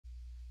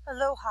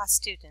Aloha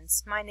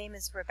students, my name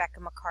is Rebecca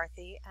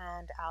McCarthy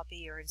and I'll be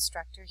your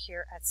instructor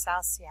here at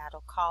South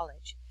Seattle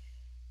College.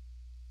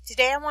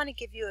 Today I want to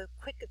give you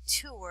a quick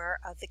tour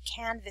of the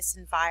Canvas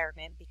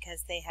environment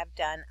because they have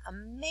done a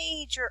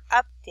major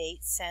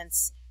update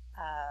since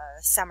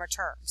summer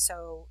term.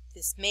 So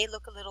this may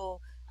look a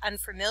little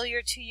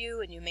unfamiliar to you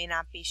and you may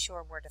not be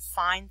sure where to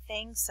find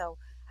things, so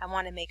I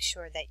want to make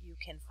sure that you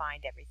can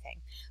find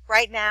everything.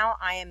 Right now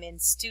I am in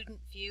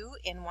student view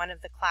in one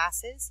of the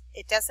classes.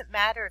 It doesn't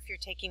matter if you're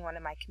taking one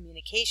of my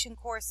communication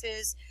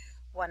courses,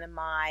 one of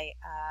my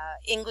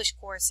English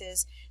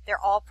courses, they're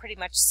all pretty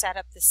much set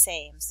up the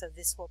same. So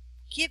this will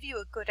give you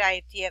a good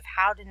idea of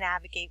how to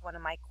navigate one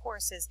of my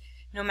courses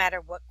no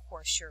matter what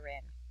course you're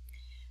in.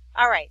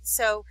 Alright,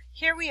 so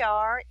here we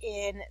are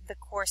in the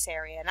course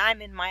area and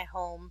I'm in my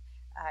home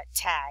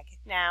tag.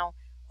 Now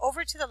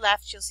over to the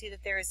left you'll see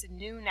that there is a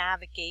new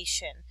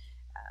navigation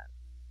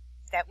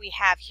that we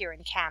have here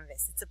in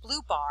Canvas. It's a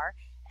blue bar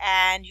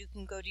and you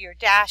can go to your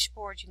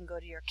dashboard, you can go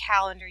to your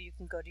calendar, you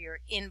can go to your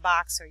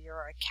inbox or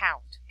your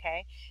account.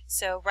 Okay,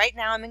 so right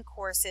now I'm in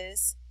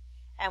courses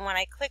and when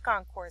I click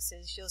on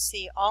courses you'll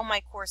see all my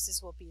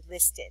courses will be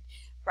listed.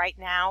 Right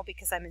now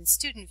because I'm in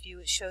student view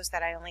it shows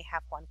that I only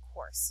have one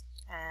course,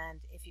 and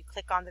if you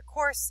click on the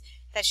course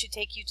that should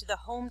take you to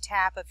the home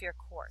tab of your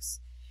course.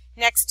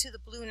 Next to the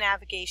blue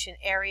navigation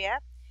area,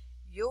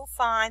 you'll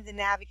find the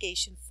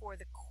navigation for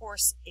the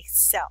course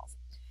itself.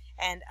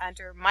 And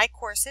under My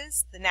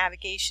Courses, the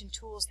navigation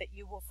tools that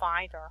you will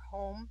find are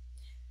Home,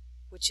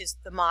 which is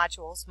the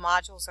modules.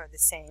 Modules are the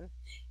same.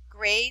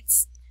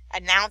 Grades,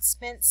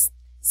 Announcements,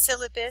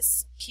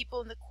 Syllabus,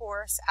 People in the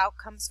Course,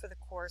 Outcomes for the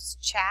Course,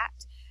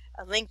 Chat,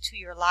 a link to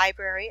your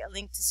library, a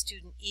link to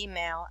student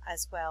email,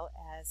 as well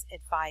as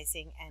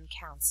advising and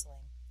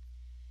counseling.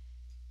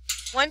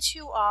 Once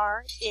you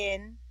are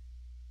in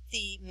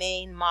the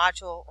main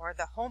module or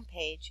the home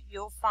page,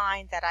 you'll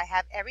find that I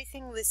have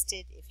everything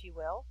listed, if you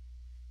will,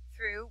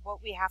 through what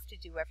we have to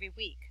do every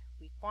week.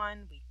 Week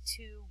 1, Week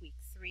 2, Week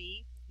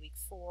 3, Week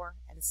 4,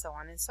 and so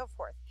on and so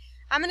forth.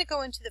 I'm going to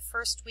go into the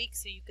first week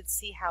so you can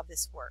see how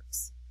this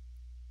works.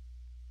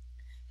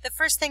 The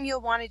first thing you'll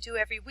want to do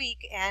every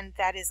week, and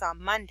that is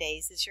on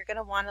Mondays, is you're going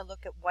to want to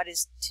look at what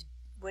is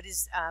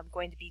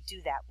going to be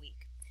due that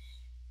week.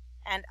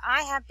 And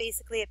I have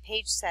basically a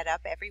page set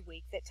up every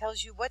week that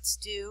tells you what's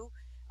due,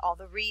 all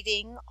the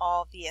reading,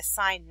 all the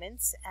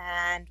assignments,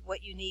 and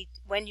what you need,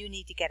 when you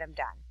need to get them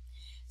done.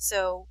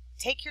 So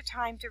take your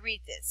time to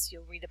read this.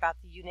 You'll read about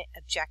the unit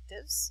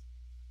objectives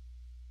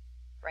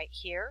right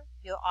here.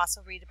 You'll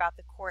also read about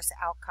the course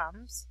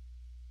outcomes.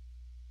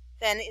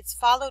 Then it's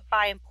followed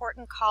by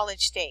important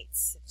college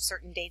dates,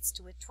 certain dates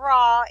to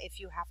withdraw, if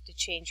you have to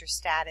change your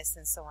status,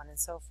 and so on and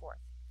so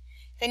forth.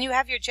 Then you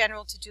have your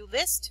general to-do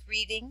list,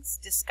 readings,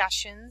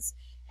 discussions,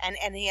 and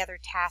any other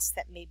tasks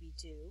that may be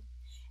due,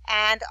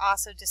 and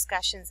also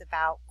discussions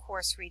about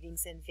course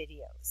readings and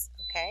videos.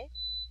 Okay?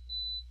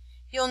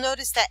 You'll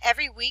notice that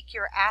every week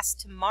you're asked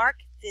to mark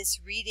this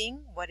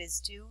reading, what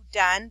is due,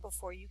 done,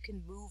 before you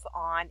can move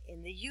on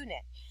in the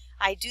unit.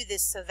 I do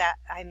this so that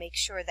I make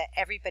sure that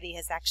everybody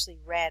has actually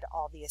read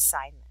all the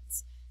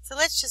assignments. So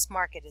let's just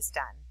mark it as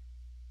done.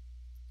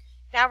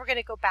 Now we're going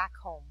to go back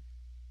home.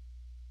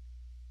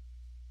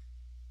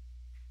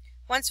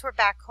 Once we're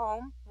back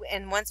home,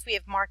 and once we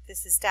have marked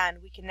this as done,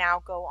 we can now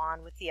go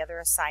on with the other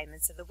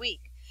assignments of the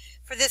week.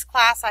 For this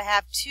class I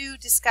have 2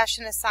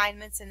 discussion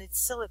assignments and its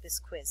syllabus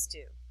quiz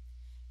due.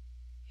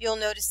 You'll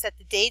notice that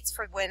the dates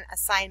for when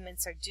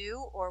assignments are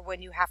due or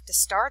when you have to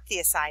start the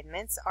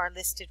assignments are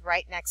listed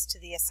right next to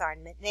the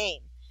assignment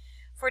name.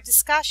 For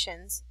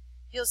discussions,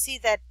 you'll see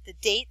that the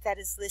date that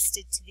is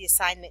listed to the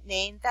assignment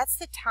name, that's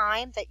the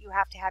time that you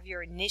have to have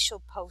your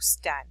initial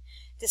post done.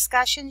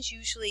 Discussions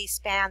usually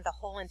span the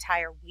whole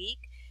entire week,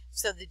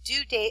 so the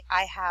due date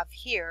I have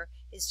here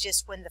is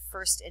just when the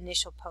first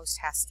initial post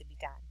has to be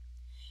done.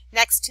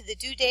 Next to the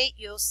due date,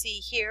 you'll see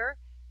here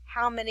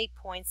how many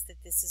points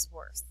that this is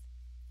worth.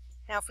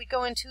 Now if we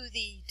go into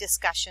the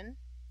discussion,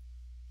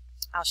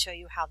 I'll show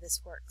you how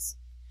this works.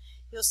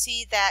 You'll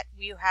see that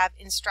you have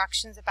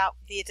instructions about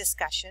the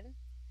discussion,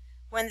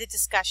 when the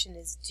discussion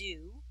is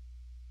due,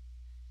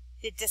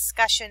 the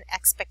discussion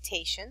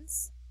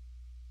expectations,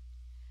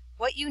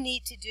 what you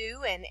need to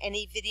do and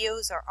any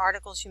videos or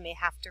articles you may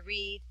have to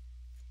read,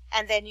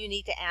 and then you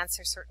need to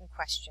answer certain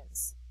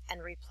questions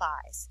and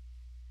replies.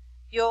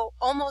 You'll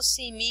almost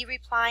see me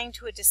replying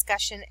to a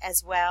discussion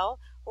as well,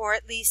 or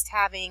at least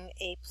having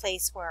a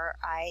place where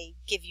I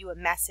give you a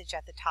message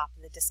at the top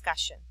of the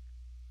discussion.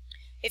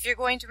 If you're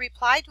going to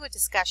reply to a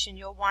discussion,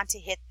 you'll want to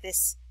hit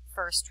this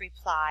first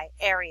reply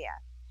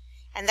area.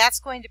 And that's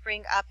going to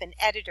bring up an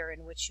editor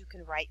in which you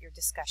can write your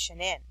discussion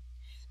in.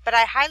 But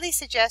I highly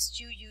suggest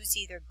you use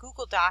either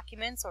Google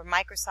Documents or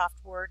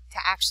Microsoft Word to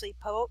actually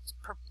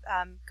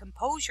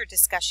compose your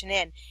discussion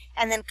in,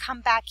 and then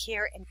come back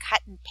here and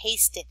cut and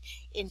paste it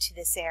into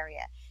this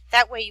area.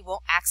 That way you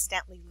won't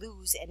accidentally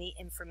lose any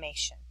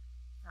information.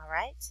 All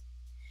right?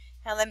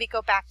 Now let me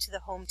go back to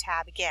the Home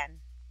tab again.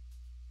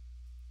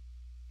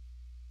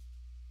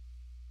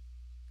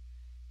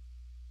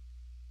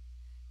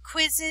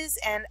 quizzes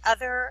and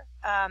other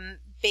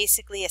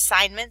basically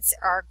assignments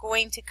are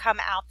going to come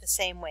out the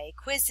same way.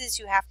 Quizzes,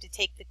 you have to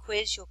take the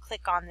quiz. You'll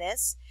click on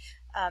this.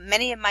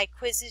 Many of my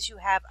quizzes, you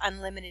have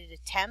unlimited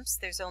attempts.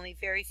 There's only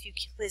very few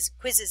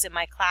quizzes in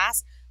my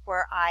class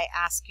where I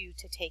ask you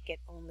to take it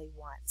only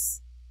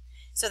once.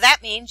 So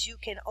that means you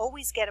can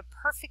always get a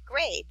perfect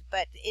grade,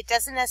 but it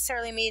doesn't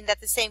necessarily mean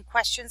that the same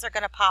questions are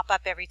going to pop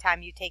up every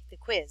time you take the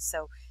quiz,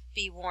 so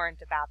be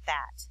warned about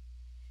that.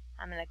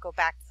 I'm going to go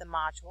back to the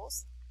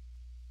modules.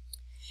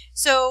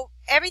 So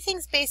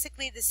everything's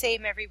basically the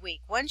same every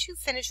week. Once you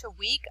finish a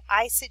week,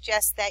 I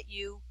suggest that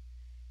you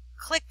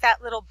click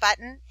that little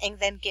button and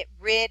then get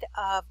rid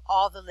of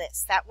all the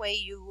lists. That way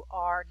you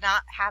are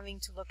not having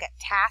to look at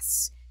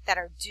tasks that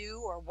are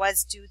due or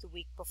was due the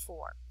week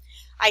before.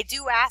 I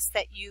do ask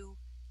that you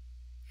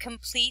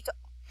complete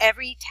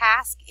every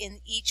task in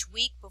each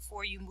week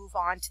before you move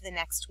on to the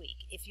next week.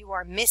 If you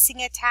are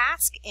missing a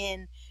task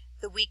in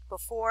the week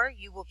before,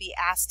 you will be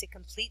asked to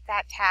complete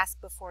that task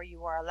before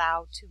you are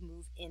allowed to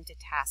move into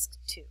task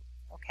 2.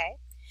 Okay?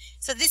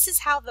 So this is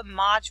how the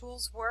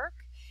modules work,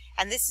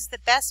 and this is the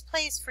best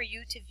place for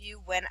you to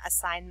view when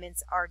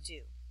assignments are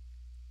due.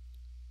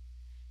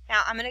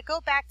 Now I'm going to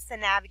go back to the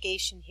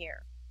navigation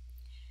here.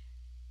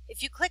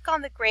 If you click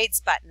on the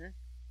grades button,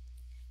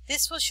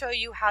 this will show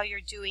you how you're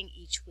doing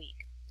each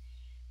week.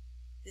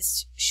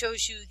 This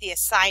shows you the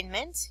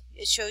assignment,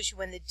 it shows you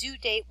when the due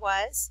date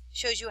was,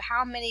 shows you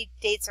how many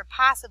dates are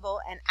possible,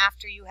 and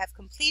after you have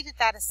completed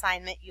that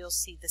assignment, you'll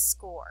see the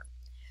score.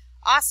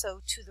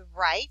 Also, to the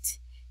right,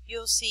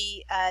 you'll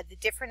see the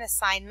different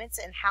assignments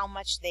and how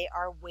much they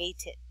are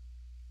weighted.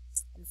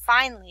 And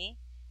finally,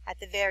 at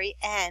the very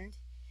end,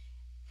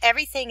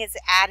 everything is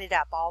added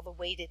up, all the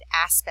weighted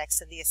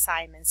aspects of the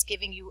assignments,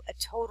 giving you a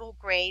total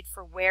grade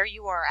for where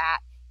you are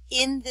at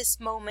in this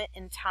moment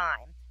in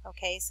time.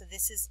 Okay, so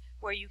this is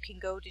where you can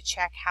go to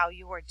check how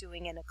you are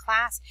doing in a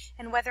class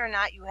and whether or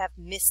not you have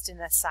missed an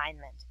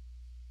assignment.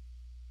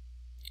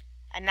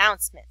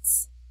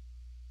 Announcements.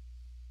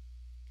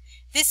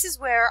 This is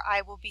where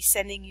I will be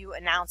sending you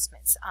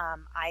announcements.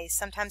 I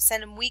sometimes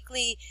send them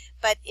weekly,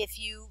 but if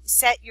you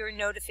set your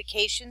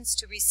notifications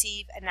to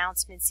receive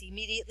announcements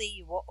immediately,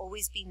 you will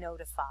always be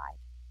notified.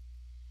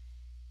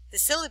 The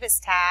syllabus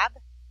tab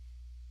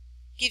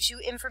gives you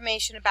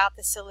information about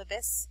the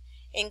syllabus,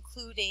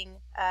 including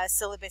a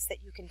syllabus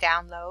that you can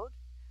download,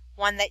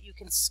 one that you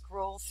can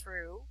scroll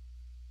through.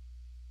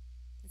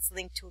 It's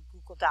linked to a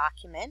Google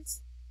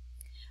document.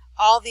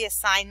 All the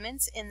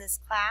assignments in this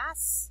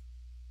class,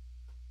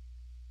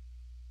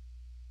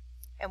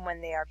 and when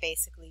they are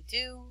basically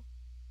due.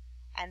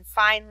 And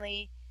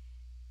finally,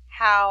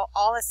 how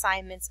all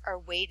assignments are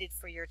weighted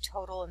for your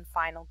total and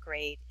final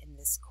grade in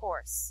this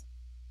course.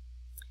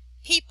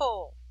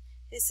 People.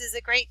 This is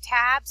a great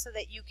tab so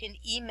that you can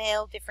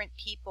email different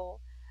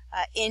people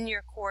in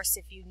your course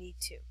if you need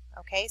to.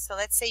 Okay, so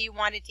let's say you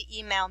wanted to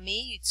email me.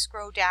 You'd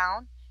scroll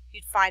down.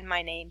 You'd find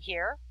my name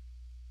here.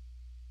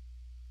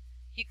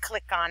 You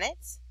click on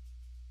it.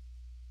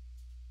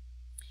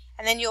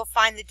 And then you'll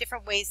find the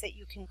different ways that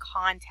you can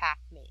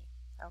contact me.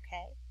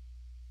 Okay?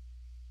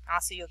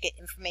 Also, you'll get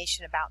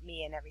information about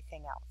me and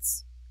everything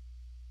else.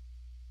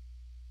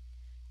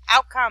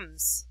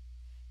 Outcomes.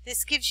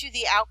 This gives you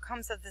the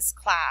outcomes of this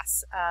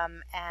class,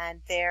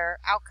 and they're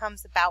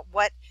outcomes about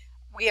what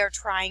we are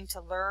trying to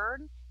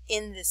learn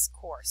in this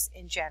course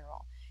in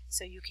general.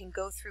 So you can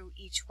go through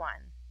each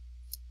one.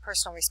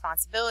 Personal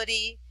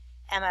responsibility,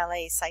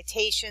 MLA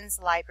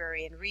citations,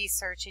 library and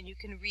research, and you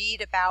can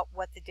read about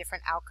what the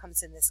different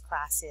outcomes in this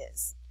class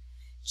is.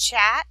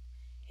 Chat.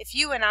 If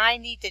you and I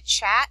need to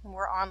chat and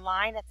we're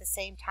online at the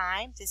same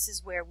time, this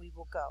is where we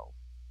will go.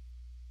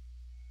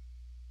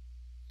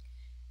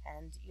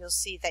 And you'll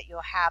see that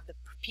you'll have the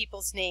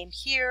people's name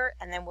here,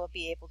 and then we'll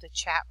be able to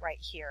chat right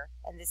here.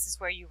 And this is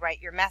where you write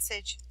your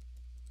message,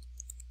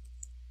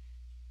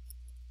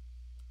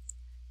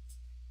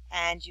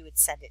 and you would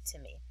send it to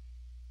me.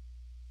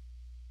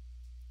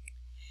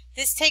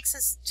 This takes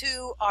us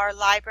to our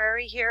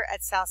library here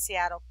at South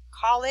Seattle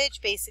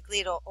College. Basically,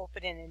 it'll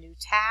open in a new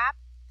tab.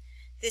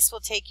 This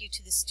will take you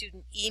to the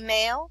student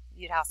email.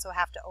 You'd also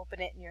have to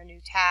open it in your new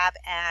tab,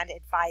 and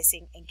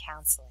advising and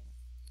counseling.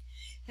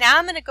 Now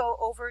I'm going to go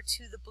over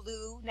to the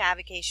blue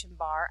navigation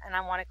bar, and I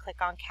want to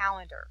click on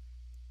calendar.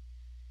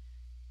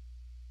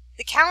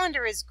 The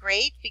calendar is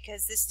great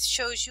because this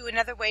shows you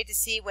another way to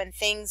see when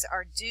things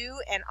are due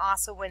and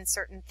also when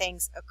certain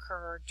things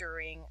occur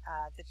during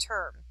the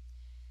term.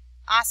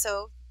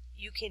 Also,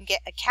 you can get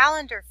a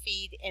calendar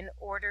feed in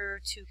order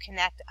to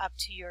connect up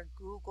to your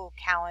Google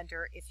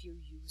Calendar if you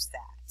use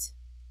that.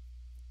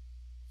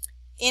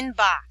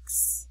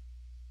 Inbox.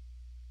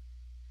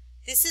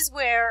 This is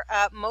where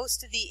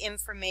most of the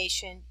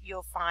information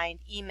you'll find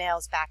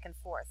emails back and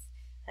forth.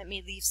 Let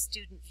me leave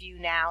student view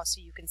now so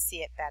you can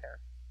see it better.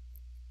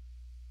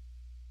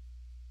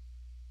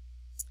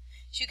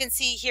 As you can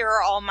see, here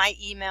are all my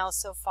emails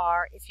so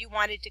far. If you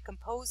wanted to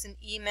compose an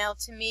email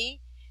to me,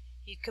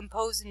 you'd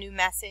compose a new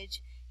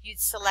message. You'd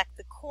select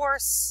the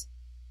course.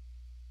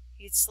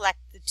 You'd select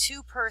the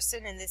to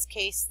person, in this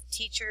case,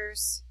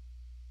 teachers.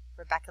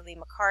 Rebecca Lee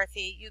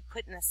McCarthy. You'd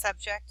put in the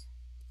subject.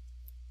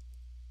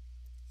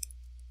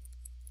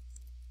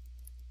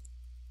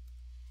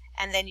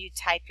 And then you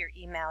type your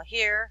email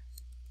here.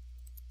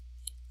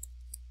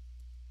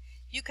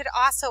 You could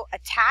also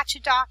attach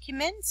a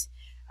document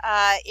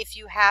if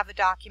you have a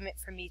document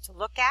for me to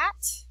look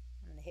at.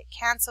 I'm going to hit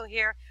cancel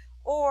here.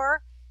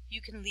 Or you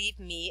can leave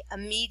me a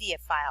media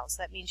file.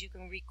 So that means you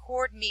can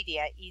record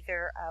media,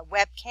 either a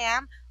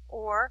webcam,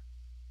 or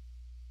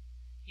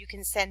you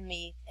can send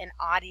me an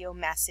audio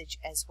message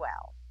as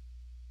well.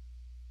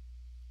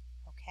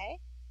 Okay?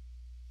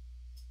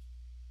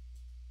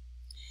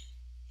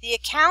 The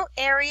account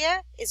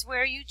area is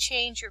where you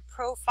change your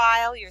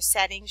profile, your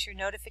settings, your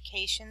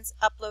notifications,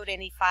 upload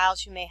any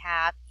files you may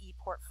have,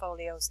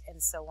 e-portfolios,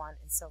 and so on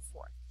and so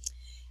forth.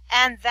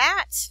 And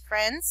that,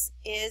 friends,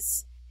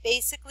 is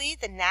basically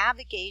the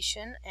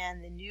navigation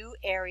and the new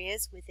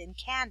areas within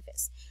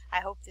Canvas.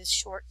 I hope this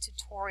short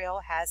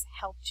tutorial has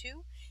helped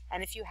you.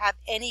 And if you have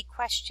any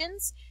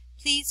questions,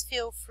 please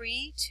feel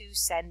free to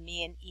send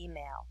me an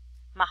email.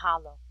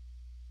 Mahalo.